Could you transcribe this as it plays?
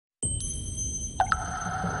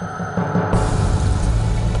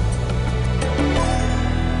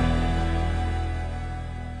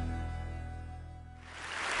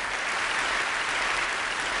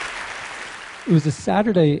It was a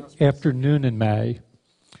Saturday afternoon in May,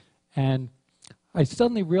 and I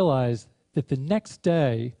suddenly realized that the next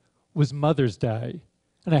day was Mother's Day,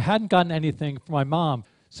 and I hadn't gotten anything for my mom.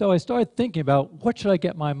 So I started thinking about, what should I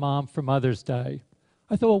get my mom for Mother's Day?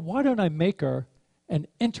 I thought, well, why don't I make her an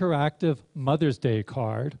interactive Mother's Day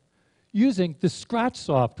card using the Scratch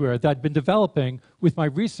software that I'd been developing with my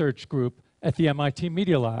research group at the MIT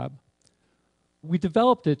Media Lab. We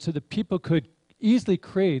developed it so that people could easily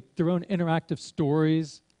create their own interactive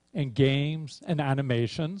stories and games and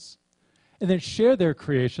animations, and then share their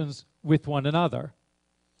creations with one another.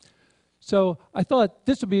 So I thought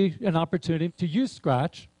this would be an opportunity to use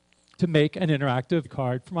Scratch to make an interactive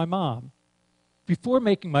card for my mom. Before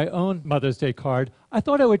making my own Mother's Day card, I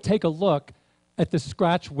thought I would take a look at the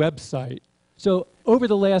Scratch website. So over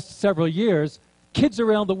the last several years, kids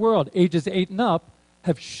around the world, ages 8 and up,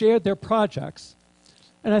 have shared their projects.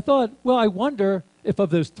 And I thought, well, I wonder if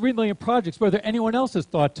of those 3 million projects, whether anyone else has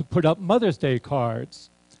thought to put up Mother's Day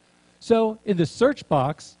cards. So in the search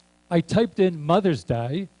box, I typed in Mother's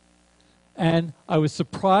Day, and I was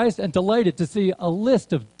surprised and delighted to see a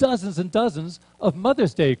list of dozens and dozens of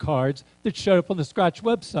Mother's Day cards that showed up on the Scratch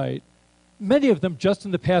website, many of them just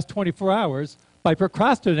in the past 24 hours by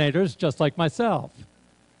procrastinators just like myself.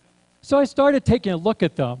 So I started taking a look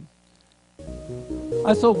at them.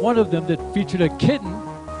 I saw one of them that featured a kitten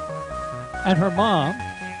and her mom,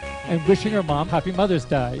 and wishing her mom Happy Mother's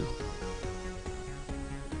Day.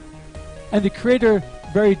 And the creator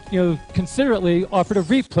very considerately offered a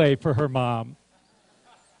replay for her mom.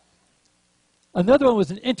 Another one was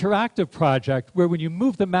an interactive project where when you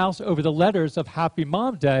move the mouse over the letters of Happy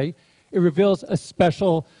Mom Day, it reveals a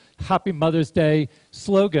special Happy Mother's Day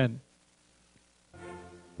slogan.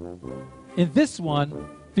 In this one,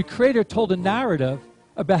 the creator told a narrative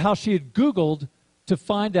about how she had Googled to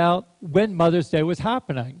find out when Mother's Day was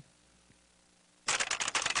happening.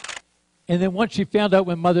 And then once she found out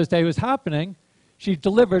when Mother's Day was happening, she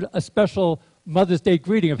delivered a special Mother's Day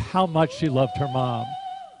greeting of how much she loved her mom.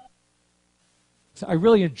 So I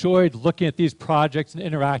really enjoyed looking at these projects and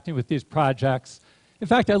interacting with these projects. In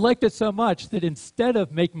fact, I liked it so much that instead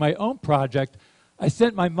of making my own project, I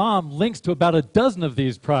sent my mom links to about a dozen of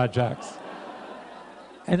these projects.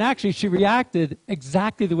 And actually, she reacted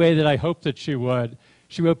exactly the way that I hoped that she would.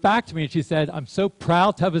 She wrote back to me and she said, "I'm so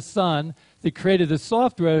proud to have a son that created the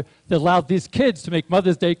software that allowed these kids to make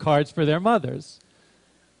Mother's Day cards for their mothers."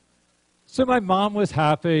 So my mom was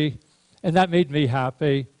happy, and that made me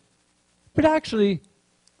happy. But actually,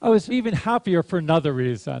 I was even happier for another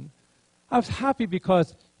reason. I was happy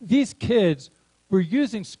because these kids were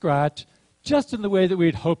using Scratch just in the way that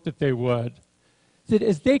we'd hoped that they would. That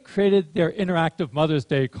as they created their interactive Mother's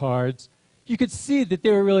Day cards, you could see that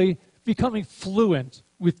they were really becoming fluent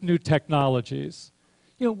with new technologies.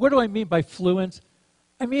 What do I mean by fluent?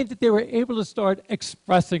 I mean that they were able to start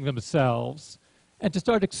expressing themselves and to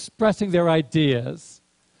start expressing their ideas.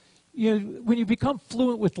 When you become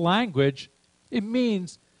fluent with language, it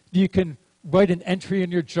means you can write an entry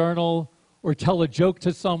in your journal or tell a joke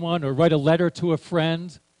to someone or write a letter to a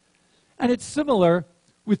friend. And it's similar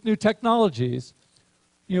with new technologies.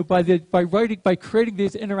 By creating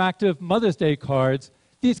these interactive Mother's Day cards,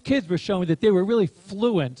 these kids were showing that they were really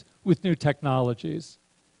fluent with new technologies.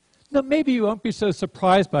 Now, maybe you won't be so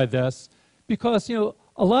surprised by this because, a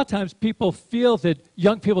lot of times people feel that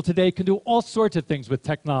young people today can do all sorts of things with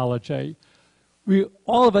technology.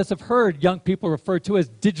 All of us have heard young people referred to as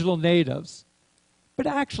digital natives. But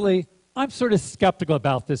actually, I'm sort of skeptical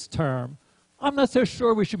about this term. I'm not so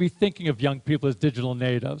sure we should be thinking of young people as digital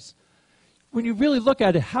natives. When you really look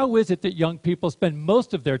at it, how is it that young people spend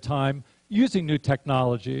most of their time using new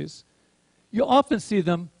technologies? You often see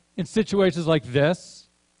them in situations like this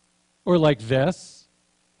or like this.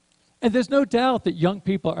 And there's no doubt that young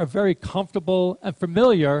people are very comfortable and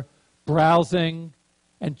familiar browsing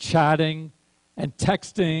and chatting and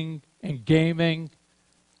texting and gaming.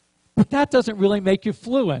 But that doesn't really make you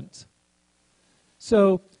fluent.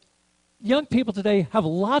 So young people today have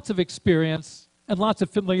lots of experience and lots of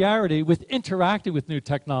familiarity with interacting with new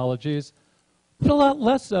technologies, but a lot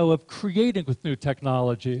less so of creating with new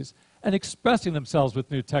technologies and expressing themselves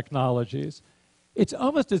with new technologies. It's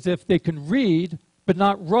almost as if they can read but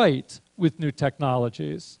not write with new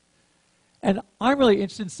technologies. And I'm really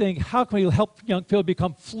interested in seeing how can we help young people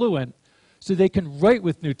become fluent so they can write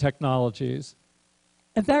with new technologies.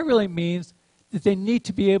 And that really means that they need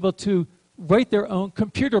to be able to write their own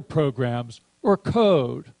computer programs or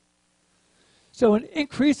code. So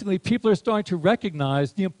increasingly, people are starting to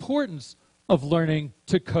recognize the importance of learning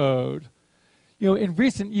to code. In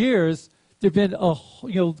recent years, there have been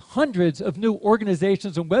hundreds of new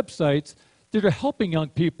organizations and websites that are helping young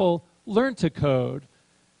people learn to code.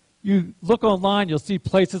 You look online, you'll see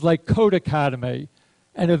places like Code Academy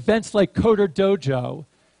and events like Coder Dojo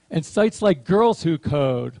and sites like Girls Who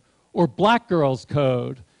Code or Black Girls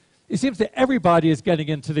Code. It seems that everybody is getting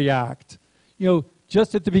into the act. You know,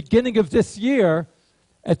 just at the beginning of this year,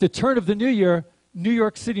 at the turn of the new year, New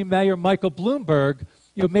York City Mayor Michael Bloomberg,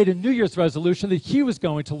 you know, made a New Year's resolution that he was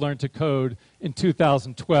going to learn to code in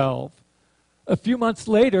 2012. A few months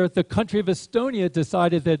later, the country of Estonia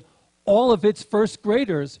decided that all of its first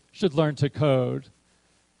graders should learn to code.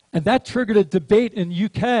 And that triggered a debate in the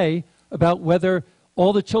UK about whether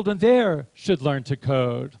all the children there should learn to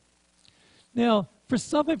code. Now, for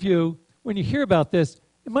some of you, when you hear about this,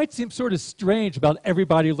 it might seem sort of strange about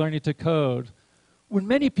everybody learning to code. When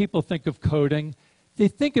many people think of coding, they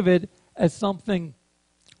think of it as something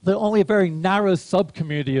that only a very narrow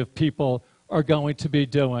subcommunity of people are going to be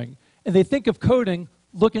doing. And they think of coding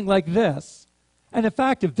looking like this. And in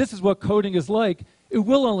fact, if this is what coding is like, it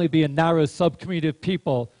will only be a narrow subcommunity of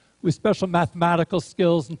people with special mathematical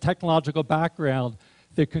skills and technological background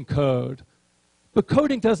that can code. But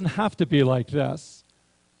coding doesn't have to be like this.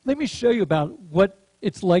 Let me show you about what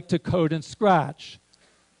it's like to code in Scratch.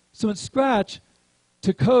 So in Scratch,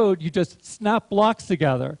 to code, you just snap blocks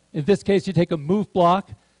together. In this case, you take a move block,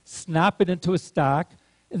 snap it into a stack,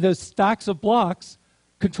 and those stacks of blocks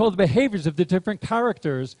control the behaviors of the different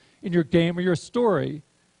characters in your game or your story.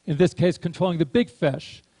 In this case, controlling the big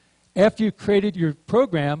fish. After you've created your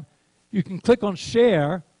program, you can click on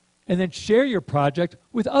Share and then share your project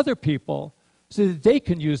with other people so that they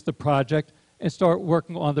can use the project and start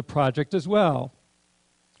working on the project as well.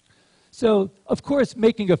 So, of course,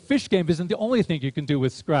 making a fish game isn't the only thing you can do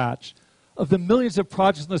with Scratch. Of the millions of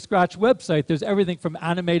projects on the Scratch website, there's everything from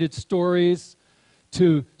animated stories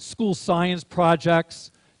to school science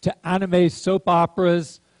projects to anime soap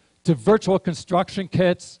operas to virtual construction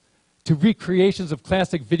kits to recreations of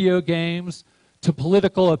classic video games to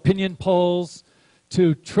political opinion polls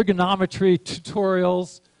to trigonometry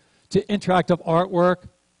tutorials to interactive artwork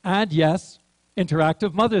and, yes,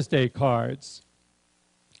 interactive Mother's Day cards.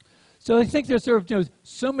 So I think there's sort of,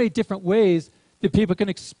 so many different ways that people can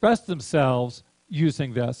express themselves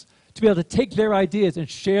using this, to be able to take their ideas and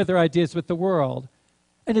share their ideas with the world.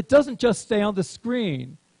 And it doesn't just stay on the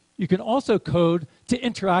screen. You can also code to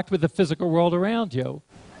interact with the physical world around you.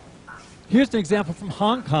 Here's an example from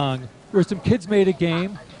Hong Kong where some kids made a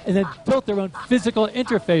game and then built their own physical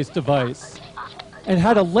interface device and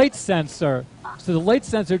had a light sensor. So the light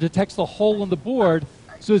sensor detects the hole in the board,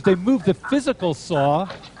 so as they move the physical saw,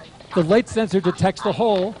 the light sensor detects the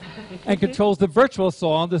hole and controls the virtual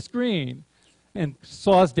saw on the screen and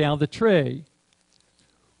saws down the tree.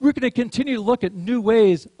 We're going to continue to look at new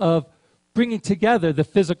ways of bringing together the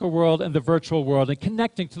physical world and the virtual world and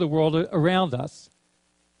connecting to the world around us.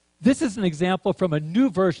 This is an example from a new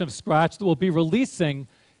version of Scratch that we'll be releasing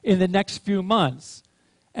in the next few months.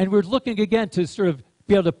 And we're looking again to sort of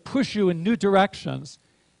be able to push you in new directions.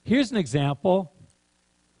 Here's an example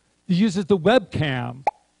that uses the webcam.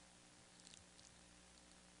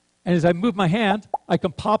 And as I move my hand, I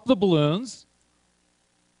can pop the balloons,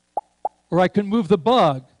 or I can move the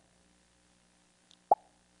bug.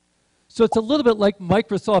 So it's a little bit like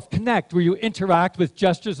Microsoft Connect, where you interact with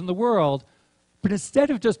gestures in the world, but instead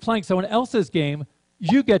of just playing someone else's game,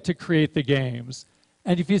 you get to create the games.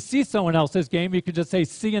 And if you see someone else's game, you can just say,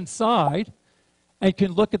 see inside, and you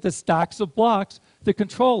can look at the stacks of blocks that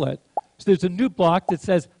control it. So there's a new block that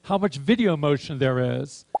says how much video motion there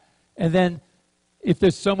is. And then if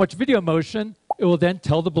there's so much video motion, it will then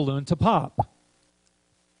tell the balloon to pop.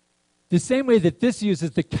 The same way that this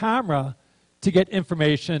uses the camera to get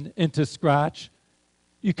information into Scratch,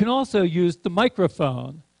 you can also use the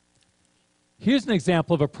microphone. Here's an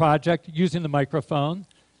example of a project using the microphone.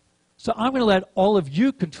 So I'm going to let all of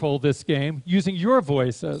you control this game using your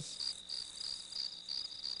voices.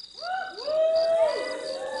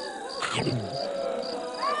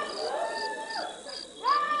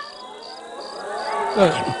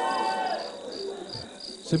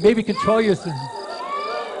 So maybe control your...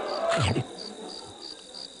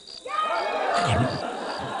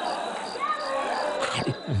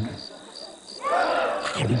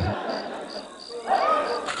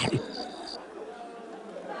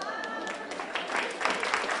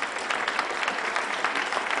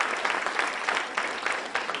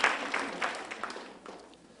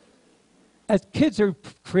 As kids are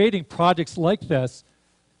creating projects like this,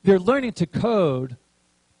 they're learning to code,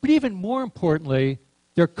 but even more importantly,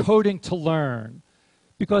 they're coding to learn.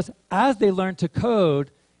 Because as they learn to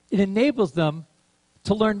code, it enables them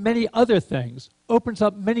to learn many other things, opens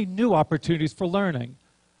up many new opportunities for learning.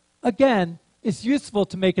 Again, it's useful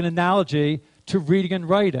to make an analogy to reading and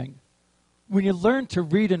writing. When you learn to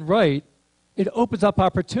read and write, it opens up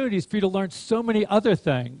opportunities for you to learn so many other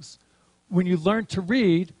things. When you learn to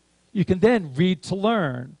read, you can then read to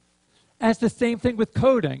learn. And it's the same thing with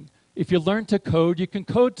coding. If you learn to code, you can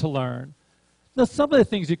code to learn. Now, some of the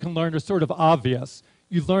things you can learn are sort of obvious.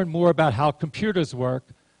 You learn more about how computers work,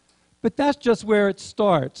 but that's just where it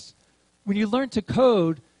starts. When you learn to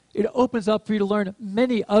code, it opens up for you to learn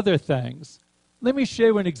many other things. Let me show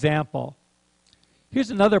you an example.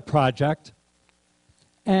 Here's another project,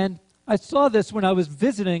 and I saw this when I was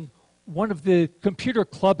visiting one of the computer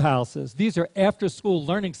clubhouses. These are after-school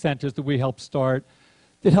learning centers that we help start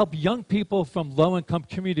that help young people from low-income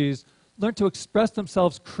communities learn to express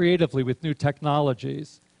themselves creatively with new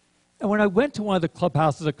technologies. And when I went to one of the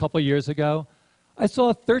clubhouses a couple of years ago, I saw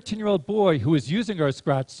a 13-year-old boy who was using our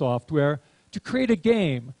Scratch software to create a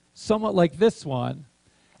game, somewhat like this one.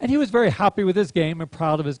 And he was very happy with his game and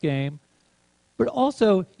proud of his game. But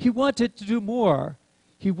also, he wanted to do more.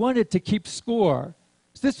 He wanted to keep score.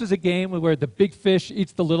 So this was a game where the big fish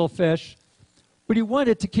eats the little fish. But he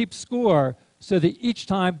wanted to keep score so that each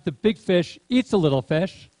time the big fish eats a little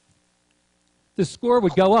fish, the score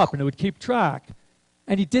would go up and it would keep track.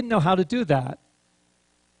 And he didn't know how to do that.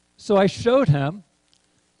 So I showed him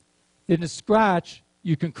that in Scratch,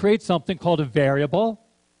 you can create something called a variable.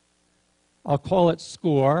 I'll call it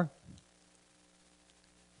score.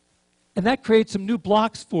 And that creates some new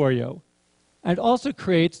blocks for you. And it also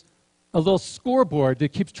creates a little scoreboard that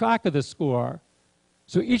keeps track of the score.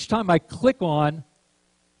 So each time I click on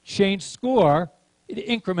change score, it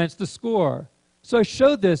increments the score. So I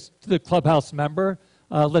showed this to the clubhouse member.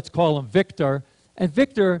 Let's call him Victor. And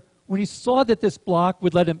Victor, when he saw that this block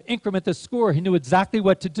would let him increment the score, he knew exactly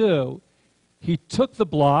what to do. He took the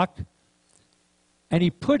block and he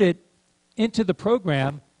put it into the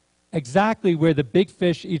program exactly where the big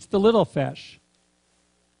fish eats the little fish.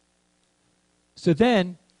 So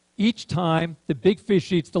then, each time the big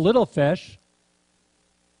fish eats the little fish,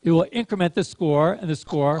 it will increment the score, and the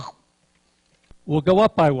score will go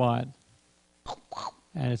up by 1.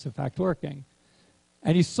 And it's in fact working.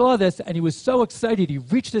 And he saw this, and he was so excited, he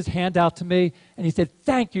reached his hand out to me, and he said,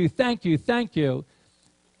 "Thank you, thank you, thank you."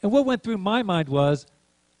 And what went through my mind was,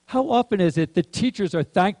 how often is it that teachers are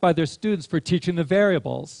thanked by their students for teaching the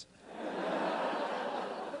variables?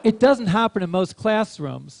 It doesn't happen in most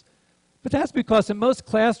classrooms. But that's because in most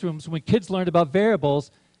classrooms, when kids learn about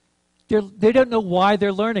variables, they don't know why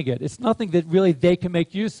they're learning it. It's nothing that really they can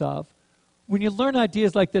make use of. When you learn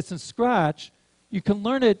ideas like this in Scratch, you can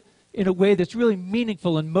learn it in a way that's really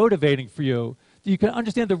meaningful and motivating for you. You can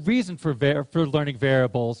understand the reason for learning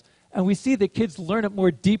variables. And we see that kids learn it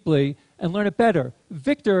more deeply and learn it better.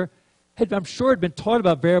 Victor, I'm sure, had been taught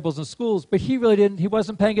about variables in schools, but he really didn't. He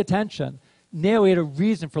wasn't paying attention. Now he had a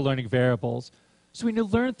reason for learning variables. So when you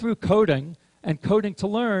learn through coding and coding to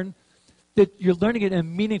learn, that you're learning it in a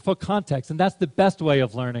meaningful context, and that's the best way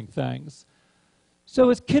of learning things. So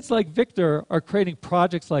as kids like Victor are creating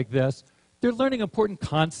projects like this, they're learning important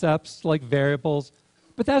concepts like variables,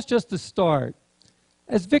 but that's just the start.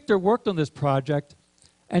 As Victor worked on this project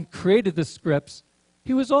and created the scripts,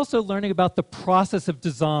 he was also learning about the process of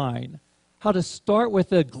design, how to start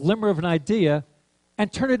with a glimmer of an idea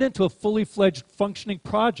and turn it into a fully fledged functioning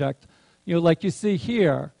project, like you see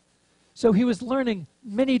here. So he was learning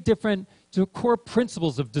many different core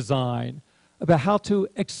principles of design, about how to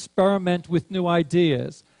experiment with new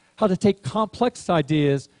ideas, how to take complex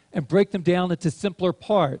ideas and break them down into simpler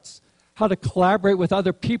parts, how to collaborate with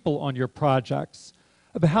other people on your projects,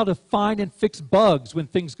 about how to find and fix bugs when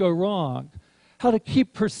things go wrong, how to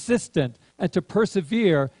keep persistent and to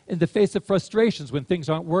persevere in the face of frustrations when things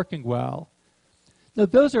aren't working well. Now,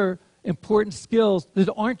 those are important skills that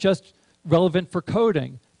aren't just relevant for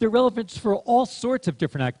coding. They're relevant for all sorts of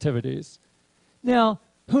different activities. Now,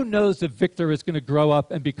 who knows if Victor is going to grow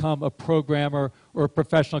up and become a programmer or a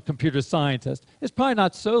professional computer scientist? It's probably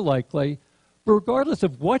not so likely, but regardless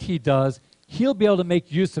of what he does, he'll be able to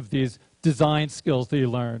make use of these design skills that he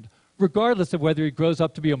learned, regardless of whether he grows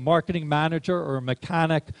up to be a marketing manager or a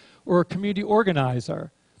mechanic or a community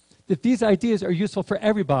organizer. That these ideas are useful for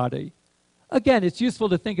everybody. Again, it's useful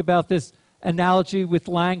to think about this analogy with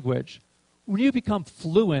language. When you become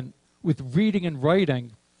fluent with reading and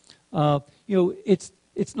writing,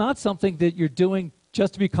 it's not something that you're doing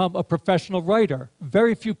just to become a professional writer.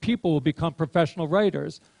 Very few people will become professional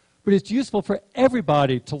writers, but it's useful for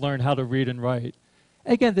everybody to learn how to read and write.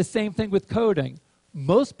 Again, the same thing with coding.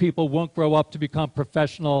 Most people won't grow up to become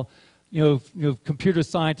professional, computer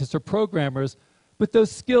scientists or programmers, but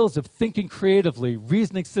those skills of thinking creatively,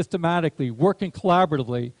 reasoning systematically, working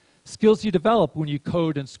collaboratively, skills you develop when you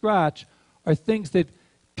code in Scratch are things that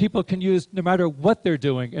people can use no matter what they're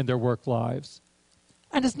doing in their work lives.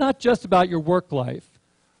 And it's not just about your work life.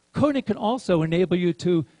 Coding can also enable you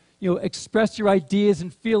to express your ideas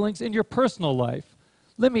and feelings in your personal life.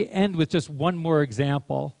 Let me end with just one more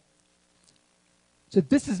example. So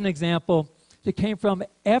this is an example that came from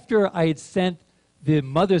after I had sent the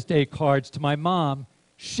Mother's Day cards to my mom.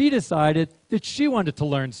 She decided that she wanted to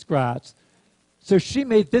learn Scratch. So she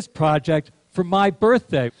made this project for my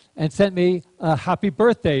birthday and sent me a happy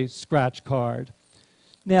birthday Scratch card.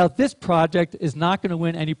 Now, this project is not going to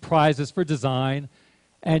win any prizes for design,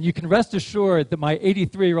 and you can rest assured that my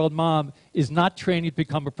 83-year-old mom is not training to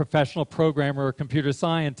become a professional programmer or computer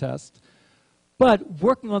scientist. But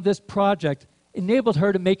working on this project enabled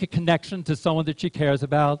her to make a connection to someone that she cares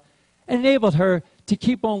about, and enabled her to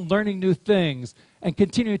keep on learning new things and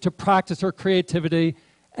continue to practice her creativity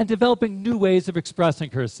and developing new ways of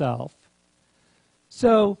expressing herself.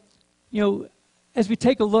 So, as we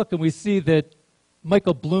take a look and we see that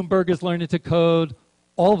Michael Bloomberg is learning to code,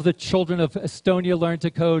 all of the children of Estonia learn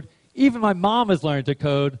to code, even my mom has learned to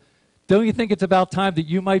code, don't you think it's about time that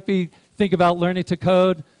you might think about learning to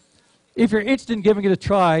code? If you're interested in giving it a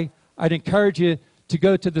try, I'd encourage you to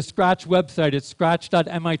go to the Scratch website at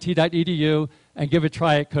scratch.mit.edu and give a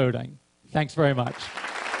try at coding. Thanks very much.